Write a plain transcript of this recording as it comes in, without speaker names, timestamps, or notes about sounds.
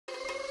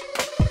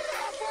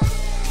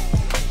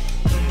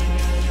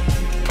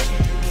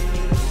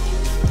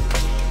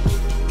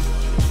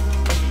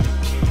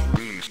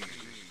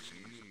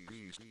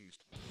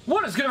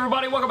good,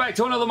 everybody? Welcome back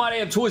to another My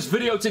Damn Toys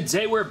video.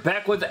 Today we're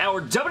back with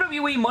our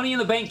WWE Money in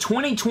the Bank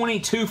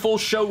 2022 full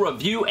show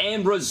review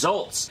and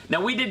results.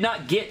 Now, we did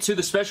not get to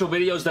the special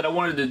videos that I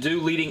wanted to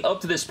do leading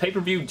up to this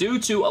pay-per-view due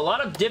to a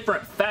lot of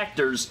different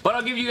factors, but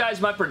I'll give you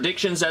guys my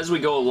predictions as we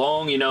go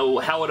along, you know,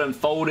 how it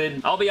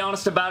unfolded. I'll be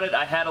honest about it,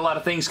 I had a lot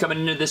of things coming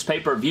into this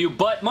pay-per-view,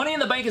 but Money in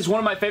the Bank is one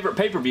of my favorite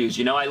pay-per-views.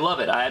 You know, I love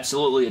it. I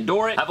absolutely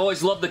adore it. I've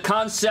always loved the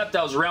concept.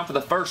 I was around for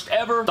the first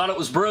ever. Thought it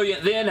was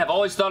brilliant then. I've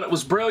always thought it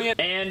was brilliant,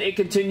 and it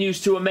continues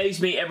to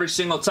amaze me every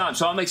single time.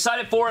 So I'm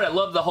excited for it. I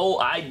love the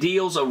whole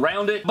ideals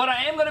around it, but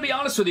I am going to be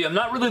honest with you. I'm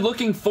not really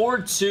looking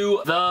forward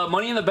to the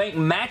Money in the Bank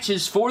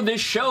matches for this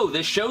show.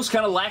 This show's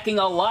kind of lacking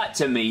a lot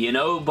to me, you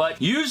know,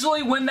 but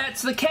usually when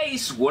that's the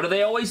case, what do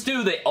they always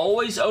do? They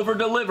always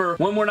over-deliver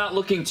when we're not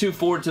looking too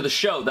forward to the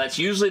show. That's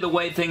usually the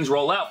way things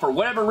roll out. For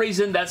whatever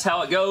reason, that's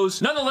how it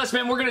goes. Nonetheless,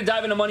 man, we're going to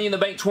dive into Money in the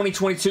Bank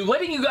 2022,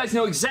 letting you guys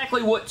know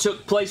exactly what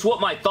took place, what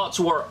my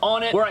thoughts were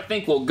on it, where I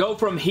think we'll go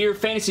from here,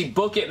 fantasy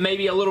book it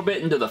maybe a little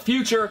bit into the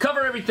future,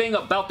 cover everything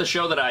about the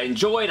show that I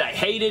enjoyed, I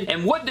hated,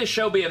 and would this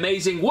show be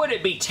amazing? Would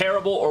it be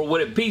terrible, or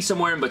would it be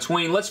somewhere in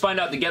between? Let's find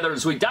out together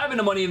as we dive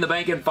into Money in the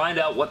Bank and find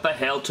out what the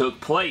hell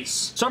took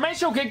place. So our main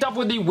show kicked off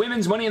with the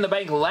Women's Money in the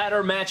Bank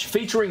ladder match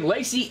featuring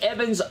Lacey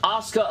Evans,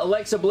 Asuka,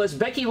 Alexa Bliss,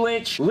 Becky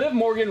Lynch, Liv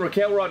Morgan,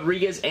 Raquel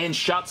Rodriguez, and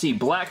Shotzi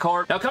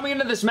Blackheart. Now coming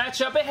into this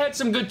matchup, it had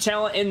some good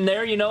talent in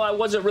there. You know, I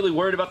wasn't really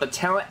worried about the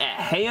talent at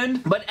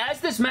hand, but as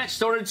this match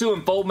started to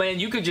unfold, man,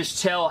 you could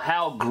just tell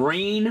how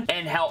green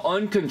and how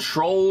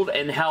uncontrolled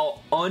and how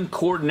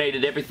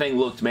uncoordinated everything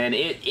looked, man.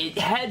 It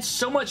had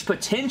so much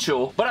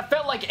potential, but I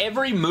felt like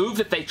every move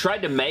that they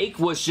tried to make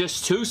was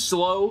just too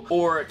slow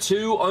or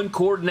too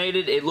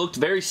uncoordinated. It looked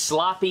very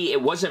sloppy.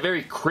 It wasn't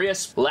very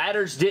crisp.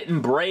 Ladders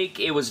didn't break.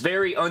 It was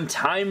very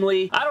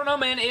untimely. I don't know,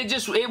 man.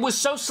 It was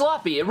so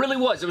sloppy. It really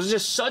was. It was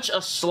just such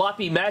a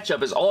sloppy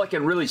matchup is all I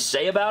can really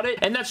say about it,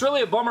 and that's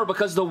really a bummer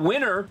because the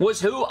winner was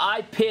who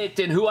I picked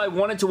and who I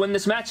wanted to win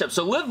this matchup.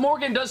 So Liv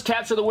Morgan does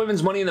capture the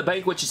Women's Money in the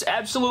Bank, which is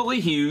absolutely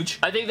huge.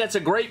 I think that's a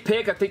great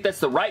pick. I think that's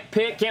the right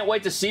pick. Can't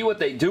wait to see what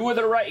they do with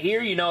her right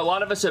here. You know, a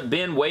lot of us have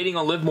been waiting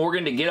on Liv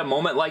Morgan to get a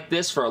moment like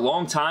this for a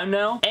long time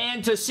now,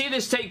 and to see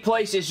this take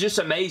place is just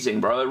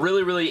amazing, bro. It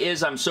really, really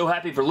is. I'm so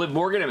happy for Liv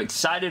Morgan. I'm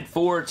excited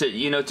for to,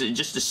 you know,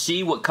 just to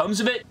see what comes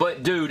of it,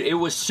 but dude, it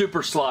was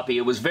super sloppy.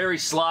 It was very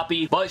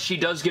sloppy, but she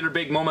does get her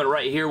big moment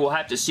right here. We'll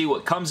have to see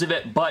what comes of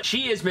it, but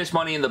she is Miss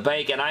Money in the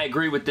Bank, and I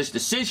agree with this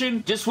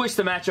decision. Just wish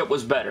the matchup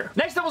was better.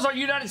 Next up was our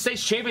United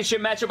States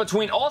Championship matchup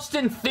between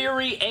Austin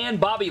Theory and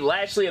Bobby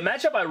Lashley, a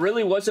matchup I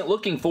really wasn't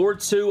looking forward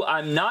to.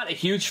 I'm not a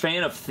huge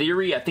fan of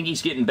Theory. I think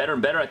he's getting better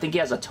and better. I think he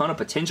has a ton of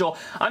potential.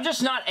 I'm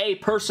just not a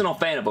personal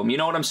fan of him. You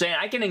know what I'm saying?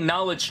 I can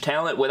acknowledge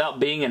talent without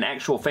being an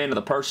actual fan of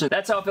the person.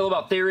 That's how I feel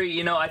about Theory.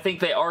 You know, I think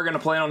they are going to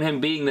plan on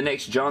him being the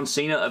next John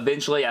Cena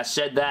eventually. I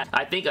said that,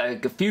 I think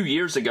a few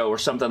years ago or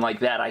something like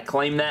that. I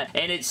claimed that,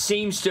 and it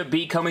seems to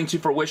be coming to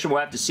fruition. We'll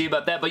have to see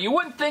about that, but you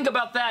wouldn't think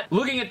about that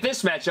looking at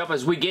this matchup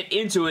as we get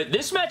into it.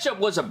 This matchup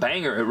was a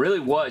banger. It really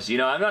was. You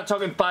know, I'm not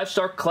talking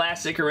 5-star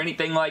classic or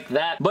anything like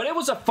that, but it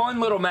was a fun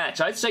little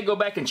match. I'd say go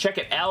back and check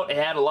it out. It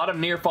had a lot of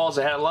near falls.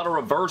 It had a lot of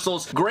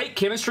reversals. Great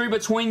chemistry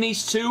between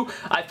these two.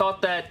 I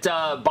thought that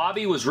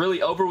Bobby was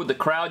really over with the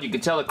crowd. You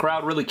could tell the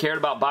crowd really cared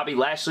about Bobby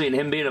Lashley and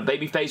him being a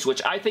babyface,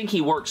 which I think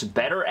he works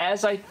better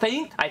as, I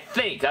think.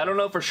 I don't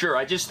know for sure.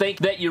 I just think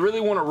that you really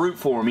want to root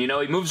for him. You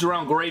know, he moves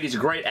around great. He's a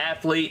great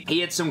athlete. He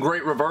had some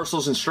great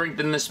reversals and strength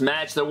in this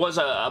match. There was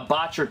a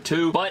botch or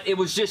two, but it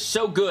was just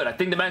so good. I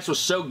think the match was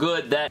so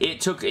good that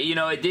it took, you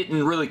know, it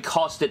didn't really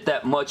cost it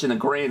that much in the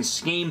grand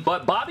scheme,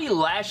 but Bobby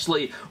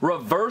Lashley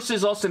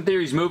reverses Austin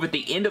Theory's move at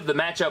the end of the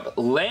matchup,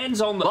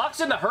 lands on the locks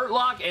in the hurt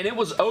lock, and it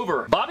was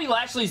over. Bobby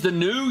Lashley's the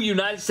new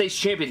United States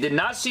Champion. Did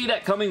not see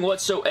that coming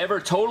whatsoever.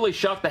 Totally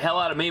shocked the hell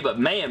out of me, but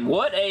man,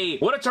 what a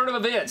turn of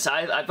events.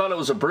 I thought it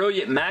was a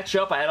brilliant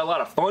matchup. I had a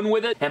lot of fun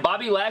with it, and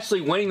Bobby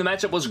Lashley winning the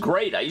matchup was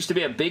great. I used to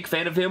be a big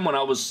fan of him when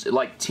I was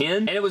like 10,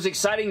 and it was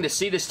exciting to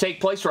see this take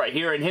place right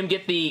here and him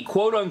get the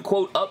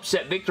quote-unquote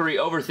upset victory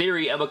over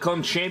Theory and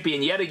become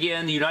champion yet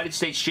again, the United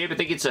States champion. I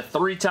think it's a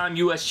 3-time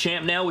U.S.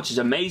 champ now, which is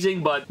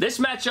amazing, but this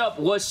matchup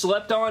was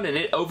slept on and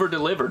it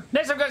over-delivered.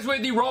 Next up, guys, we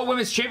have the Raw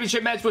Women's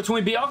Championship match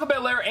between Bianca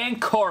Belair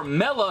and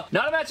Carmella.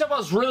 Not a matchup I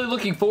was really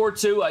looking forward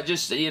to. I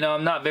just, you know,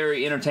 I'm not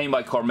very entertained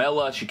by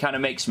Carmella. She kind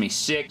of makes me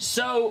sick.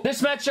 So,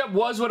 this matchup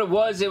was what it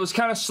was. It was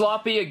kind of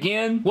sloppy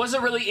again.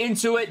 Wasn't really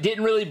into it.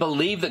 Didn't really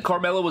believe that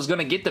Carmella was going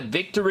to get the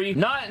victory.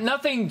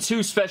 Nothing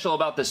too special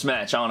about this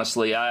match,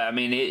 honestly. I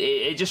mean,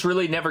 it just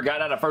really never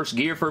got out of first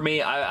gear for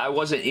me. I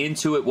wasn't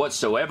into it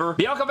whatsoever.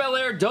 Bianca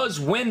Belair does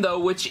win, though,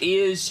 which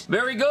is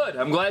very good.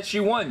 I'm glad she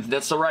won.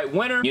 That's the right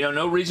winner. You know,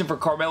 no reason for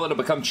Carmella to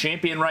become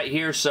champion right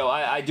here, so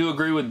I do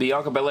agree with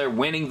Bianca Belair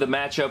winning the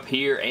matchup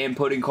here and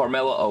putting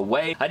Carmella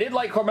away. I did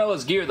like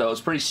Carmella's gear, though.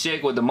 It's pretty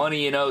sick with the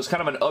money, you know. It's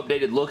kind of an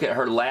updated look at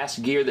her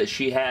last gear that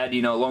she had,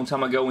 you know, a long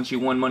time ago when she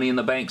won Money in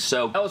the Bank,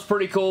 so that was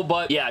pretty cool,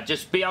 but yeah,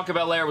 just Bianca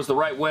Belair was the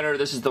right winner.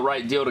 This is the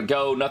right deal to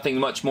go. Nothing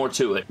much more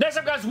to it. Next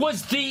up, guys,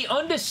 was the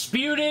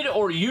Undisputed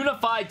or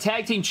Unified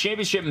Tag Team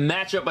Championship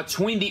matchup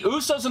between the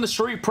Usos and the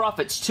Street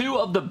Profits. it's two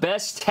of the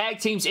best tag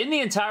teams in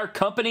the entire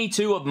company,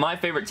 two of my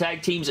favorite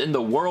tag teams in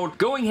the world,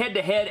 going head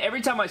to head.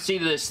 Every time I see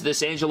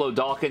this Angelo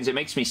Dawkins, it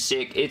makes me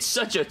sick. It's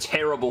such a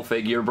terrible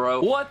figure,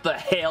 bro. What the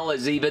hell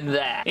is even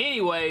that?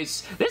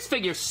 Anyways, this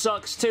figure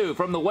sucks too.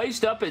 From the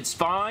waist up, it's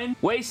fine.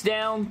 Waist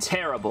down,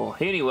 terrible.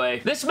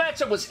 Anyway, this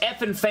matchup was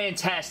effing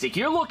fantastic.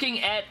 You're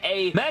looking at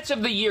a match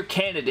of the year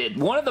candidate.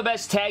 One of the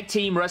best tag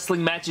team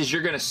wrestling matches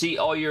you're going to see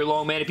all year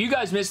long, man. If you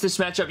guys missed this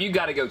matchup, you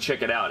got to go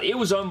check it out. It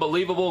was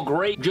unbelievable.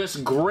 Great,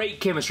 just great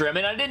chemistry. I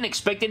mean, I didn't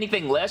expect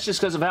anything less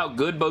just because of how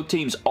good both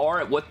teams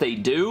are at what they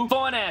do.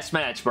 Fun-ass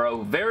match,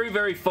 bro. Very,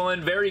 very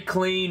fun, very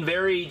clean,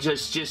 very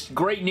just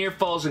great near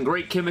falls and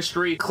great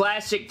chemistry.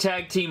 Classic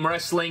tag team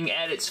wrestling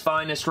at its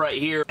finest right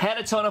here. Had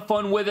a ton of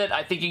fun with it.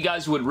 I think you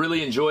guys would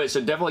really enjoy it,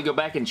 so definitely go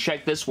back and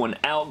check this one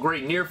out.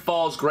 Great near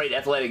falls, great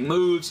athletic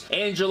moves.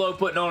 Angelo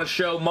putting on a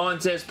show,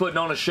 Montez putting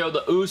on a show,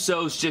 the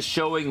Usos just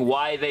showing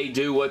why they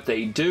do what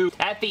they do.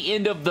 At the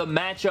end of the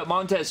matchup,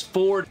 Montez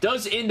Ford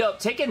does end up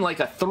taking like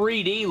a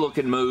 3D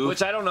looking move,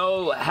 which I don't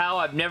know how.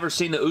 I've never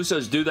seen the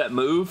Usos do that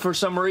move for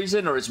some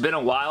reason, or it's been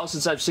a while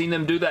since I've seen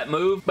them do that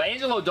move. But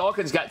Angelo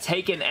Dawkins got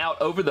taken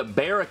out over the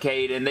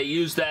barricade, and they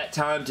used that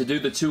time to do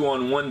the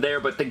 2-on-1 there.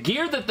 But the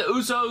gear that the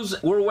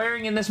Usos were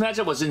wearing in this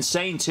matchup was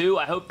insane too.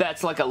 I hope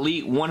that's like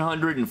Elite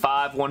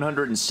 105,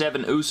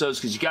 107 Usos,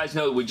 because you guys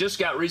know we just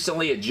got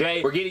recently a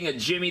Jay. We're getting a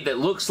Jimmy that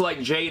looks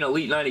like Jay in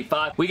Elite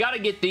 95. We got to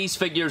get these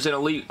figures in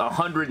Elite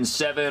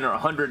 107 or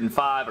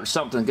 105 or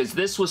something, because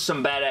this was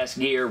some badass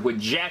gear with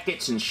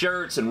jackets and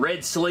shirts and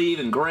red sleeve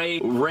and gray,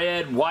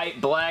 red,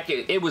 white, black.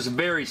 It was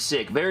very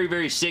sick. Very,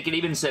 very sick. It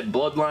even said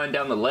Bloodline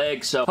down the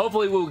leg, so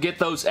hopefully we'll get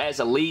those as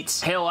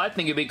Elites. Hell, I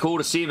think it'd be cool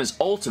to see them as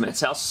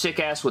Ultimates. How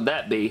sick-ass would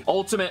that be?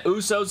 Ultimate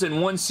Usos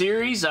in one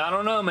series? I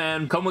don't know,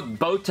 man. Come with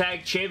both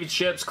tag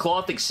championships,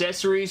 cloth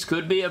accessories.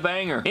 Could be a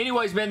banger.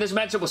 Anyways, man, this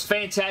matchup was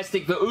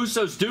fantastic. The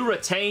Usos do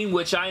retain,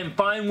 which I am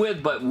fine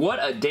with, but what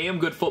a damn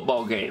good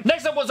football game.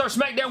 Next up was our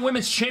SmackDown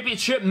Women's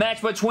Championship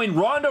match between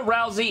Ronda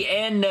Rousey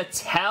and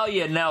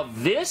Natalya. Now,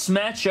 this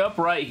matchup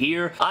right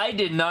here, I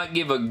did not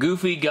give a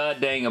goofy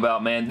goddamn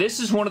about, man. This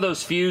is one of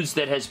those feuds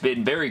that has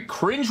been very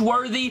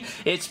cringeworthy.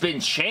 It's been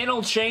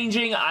channel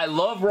changing. I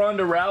love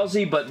Ronda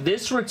Rousey, but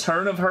this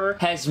return of her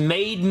has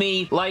made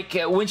me, like,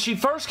 when she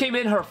first came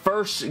in, her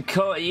first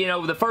go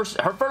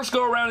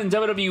around in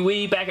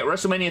WWE back at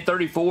WrestleMania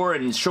 34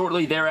 and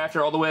shortly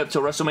thereafter all the way up to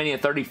WrestleMania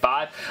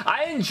 35,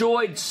 I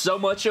enjoyed so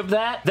much of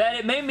that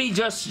it made me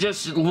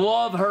just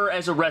love her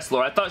as a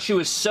wrestler. I thought she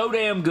was so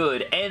damn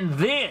good, and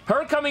then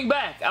her coming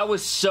back, I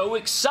was so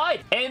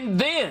excited. And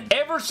then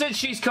ever since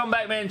she's come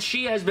back, man,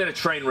 she has been a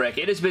train wreck.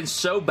 It has been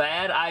so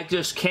bad. I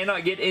just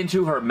cannot get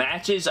into her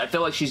matches. I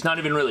feel like she's not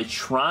even really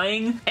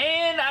trying,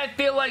 and I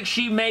feel like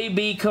she may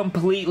be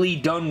completely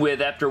done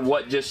with after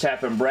what just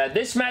happened, Brad.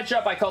 This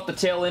matchup, I caught the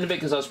tail end of it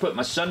because I was putting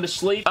my son to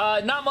sleep.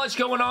 Not much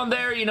going on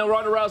there. You know,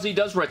 Ronda Rousey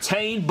does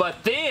retain,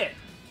 but then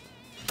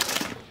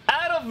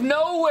out of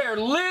nowhere,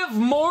 Liv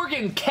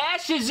Morgan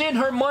cashes in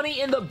her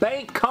Money in the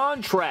Bank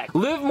contract.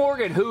 Liv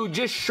Morgan, who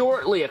just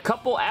shortly, a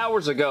couple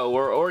hours ago,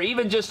 or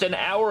even just an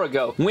hour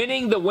ago,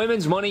 winning the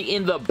Women's Money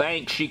in the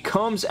Bank, she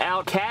comes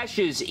out,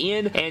 cashes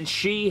in, and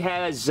she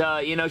has,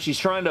 you know, she's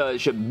trying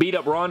to beat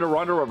up Ronda.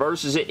 Ronda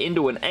reverses it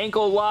into an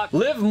ankle lock.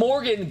 Liv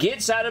Morgan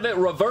gets out of it,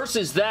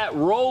 reverses that,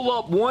 roll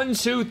up, 1,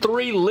 2,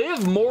 3.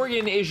 Liv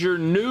Morgan is your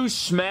new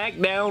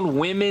SmackDown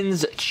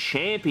Women's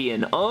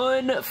Champion.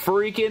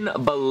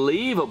 Unfreaking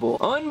believable.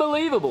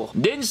 Unbelievable.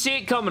 Didn't see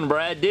it coming,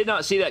 Brad. Did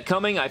not see that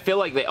coming. I feel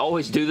like they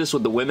always do this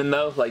with the women,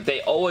 though. Like,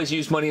 they always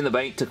use Money in the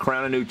Bank to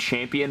crown a new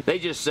champion. They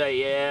just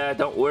say, yeah,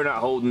 we're not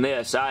holding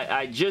this.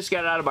 I just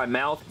got it out of my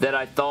mouth that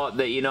I thought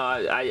that, you know,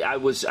 I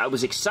was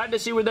excited to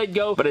see where they'd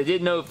go, but I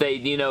didn't know if they,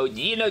 you know,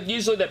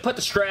 usually they put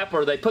the strap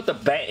or they put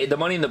the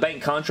Money in the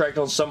Bank contract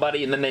on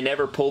somebody and then they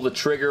never pull the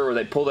trigger or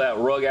they pull that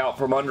rug out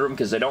from under them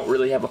because they don't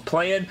really have a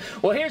plan.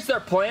 Well, here's their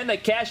plan. They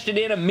cashed it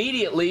in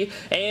immediately,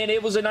 and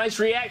it was a nice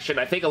reaction.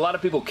 I think a lot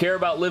of people care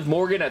about Liv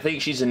Morgan. I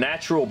think she's a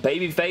natural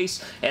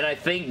babyface, and I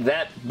think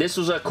that this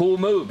was a cool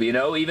move, you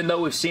know, even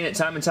though we've seen it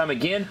time and time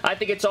again. I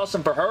think it's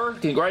awesome for her.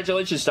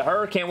 Congratulations to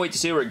her. Can't wait to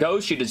see where it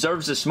goes. She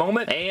deserves this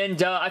moment,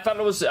 and I thought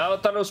it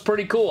was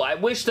pretty cool. I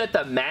wish that the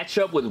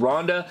matchup with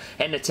Ronda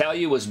and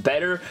Natalya was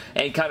better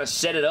and kind of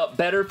set it up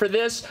better for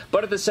this,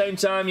 but at the same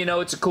time, you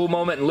know, it's a cool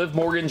moment, and Liv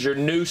Morgan's your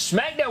new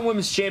SmackDown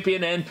Women's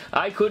Champion, and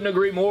I couldn't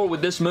agree more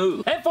with this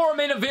move. And for our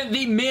main event,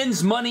 the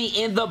Men's Money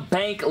in the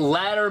Bank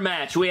ladder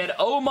match, we had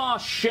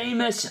Omos,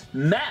 Sheamus,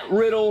 Matt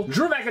Riddle,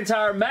 Drew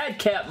McIntyre,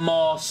 Madcap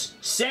Moss,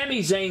 Sami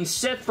Zayn,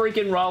 Seth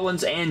freaking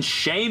Rollins, and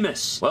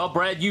Sheamus. Well,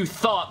 Brad, you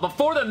thought.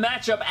 Before the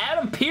matchup,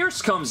 Adam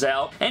Pearce comes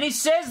out, and he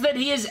says that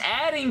he is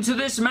adding to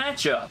this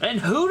matchup. And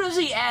who does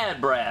he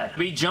add, Brad?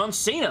 Could it be John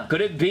Cena?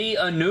 Could it be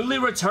a newly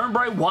returned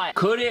Bray Wyatt?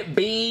 Could it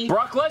be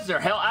Brock Lesnar?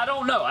 Hell, I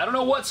don't know. I don't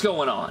know what's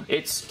going on.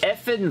 It's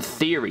effing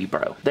Theory,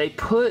 bro. They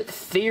put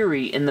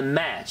Theory in the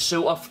match,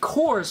 so of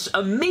course,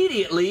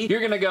 immediately,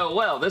 you're gonna go,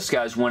 well, this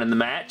guy's winning the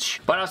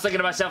match. But I was thinking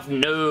to myself, stuff?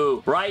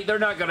 No. Right? They're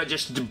not gonna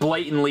just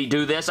blatantly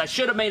do this. I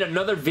should have made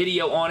another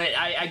video on it.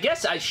 I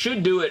guess I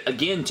should do it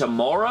again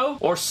tomorrow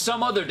or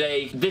some other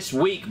day this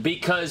week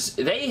because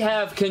they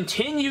have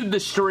continued the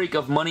streak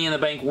of Money in the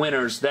Bank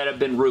winners that have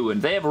been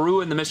ruined. They have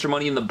ruined the Mr.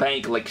 Money in the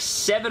Bank like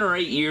 7 or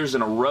 8 years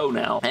in a row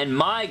now. And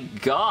my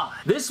God.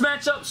 This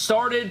matchup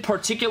started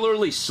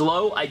particularly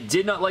slow. I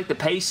did not like the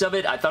pace of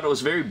it. I thought it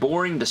was very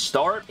boring to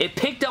start. It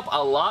picked up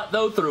a lot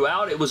though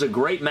throughout. It was a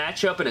great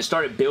matchup and it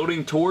started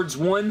building towards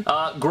one.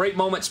 Great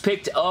moments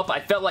picked up. I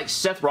felt like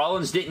Seth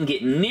Rollins didn't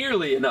get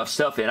nearly enough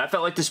stuff in. I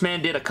felt like this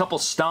man did a couple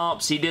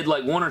stomps. He did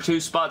like 1 or 2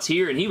 spots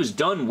here and he was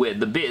done with.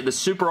 The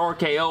super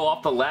RKO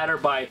off the ladder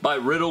by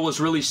Riddle was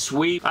really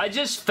sweet. I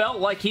just felt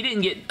like he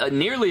didn't get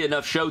nearly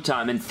enough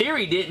showtime, and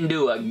Theory didn't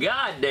do a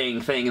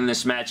goddamn thing in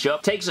this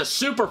matchup. Takes a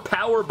super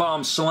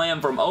powerbomb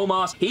slam from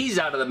Omos. He's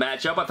out of the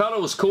matchup. I thought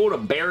it was cool to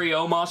bury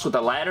Omos with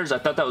the ladders. I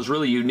thought that was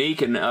really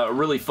unique and a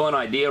really fun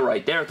idea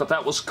right there. I thought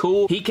that was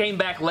cool. He came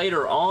back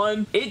later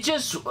on. It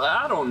just,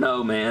 I don't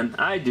know, man.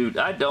 I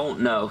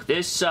don't know.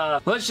 This,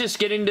 let's just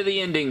get into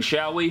the ending,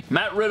 shall we?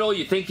 Matt Riddle,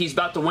 you think he's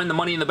about to win the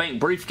Money in the Bank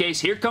briefcase.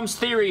 Here comes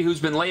Theory, who's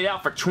been laid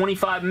out for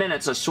 25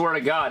 minutes, I swear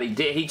to God.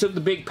 He took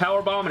the big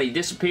powerbomb and he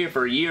disappeared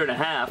for a year and a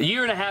half. A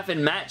year and a half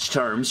in match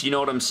terms, you know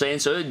what I'm saying?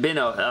 So it had been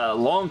a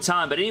long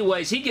time. But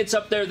anyways, he gets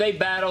up there, they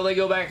battle, they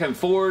go back and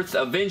forth.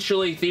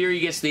 Eventually, Theory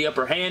gets the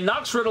upper hand,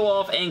 knocks Riddle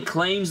off, and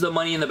claims the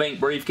Money in the Bank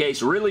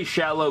briefcase. Really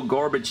shallow,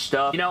 garbage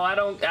stuff. You know,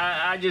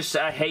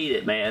 I hate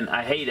it, man.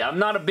 I hate it. I'm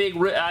not a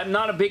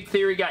big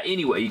Theory guy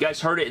anyway. You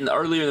guys heard it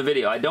earlier in the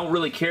video. I don't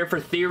really care for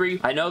Theory.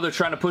 I know they're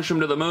trying to push him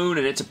to the moon,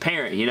 and it's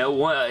apparent, you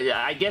know.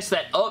 I guess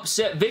that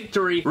upset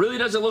victory really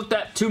doesn't look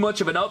that too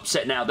much of an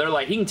upset now. They're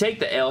like, he can take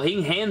the L. He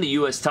can hand the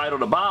U.S. title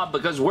to Bob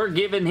because we're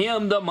giving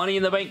him the Money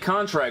in the Bank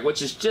contract,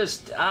 which is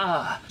just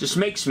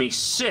makes me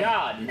sick.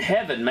 God in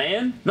heaven,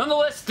 man.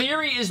 Nonetheless,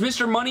 Theory is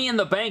Mr. Money in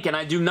the Bank, and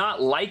I do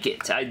not like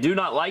it. I do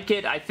not like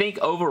it. I think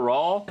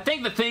overall, I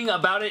think the thing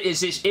about it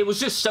is it was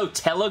just so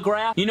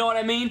telegraphed. You know what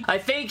I mean? I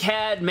think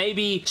had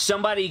maybe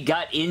somebody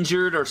got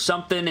injured or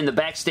something in the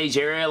backstage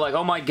area, like,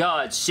 oh my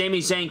God, Sami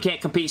Zayn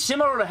can't compete,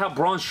 similar to how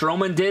Braun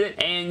Strowman did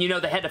it, and you know,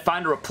 they had to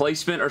find a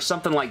replacement or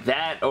something like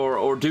that,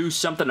 or do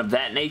something of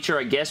that nature,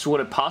 I guess would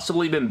have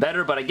possibly been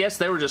better, but I guess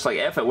they were just like,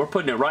 F it, we're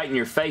putting it right in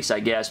your face, I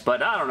guess.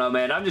 But I don't know,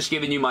 man. I'm just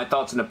giving you my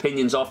thoughts and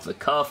opinions off the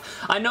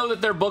cuff. I know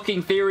that they're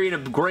booking Theory in a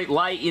great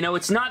light. You know,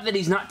 it's not that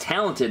he's not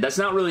talented. That's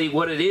not really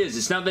what it is.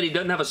 It's not that he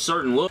doesn't have a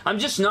certain look. I'm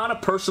just not a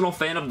personal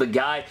fan of the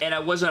guy, and I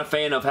wasn't a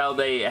fan of how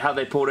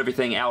they pulled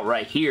everything out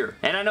right here.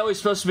 And I know he's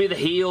supposed to be the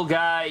heel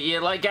guy. Yeah,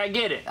 like, I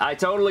get it. I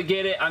totally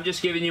get it. I'm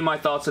just giving you my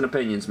thoughts and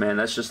opinions, man.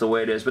 That's just the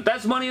way it is. But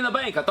that's Money in the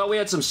Bank. I thought we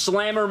had some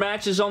slammer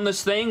matches on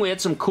this thing. We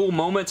had some cool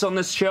moments on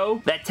this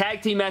show. That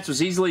tag team match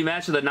was easily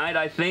match of the night,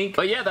 I think.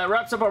 But yeah, that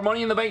wraps up our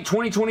Money in the Bank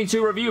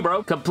 2022 review,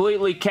 bro.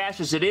 Completely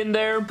cashes it in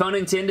there. Pun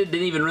intended.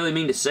 Didn't even really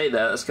mean to say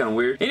that. That's kind of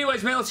weird.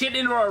 Anyways, man, let's get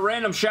into our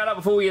random shout-out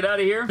before we get out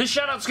of here. This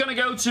shout-out's gonna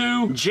go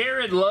to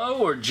Jared Lowe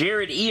or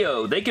Jared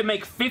EO. They can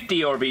make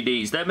 50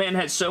 RVDs. That man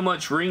had so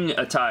much ring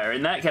attire.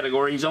 In that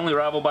category, he's only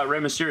rivaled by Rey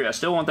Mysterio. I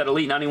still want that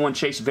Elite 91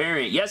 Chase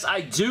variant. Yes,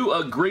 I do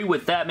agree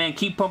with that, man.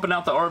 Keep pumping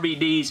out the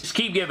RVDs. Just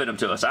keep giving them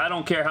to us. I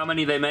don't care how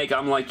many they make.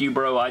 I'm like you,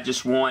 bro. I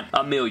just want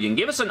a million.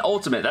 Give us an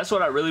Ultimate. That's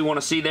what I really want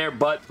to see there,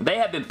 but they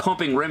have been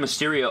pumping Rey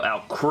Mysterio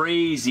out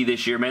crazy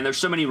this year, man. There's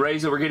so many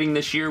Reys that we're getting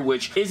this year,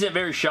 which isn't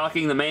very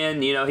shocking. The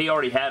man, you know, he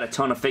already had a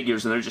ton of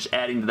figures, and they're just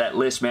adding to that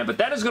list, man. But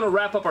that is going to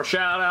wrap up our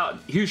shout-out.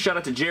 Huge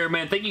shout-out to Jared,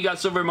 man. Thank you guys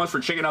so very much for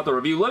checking out the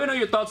review. Let me know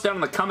your thoughts down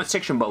in the comment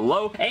section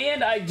below,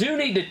 and I do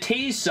need to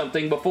tease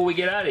something before we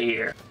get out of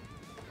here.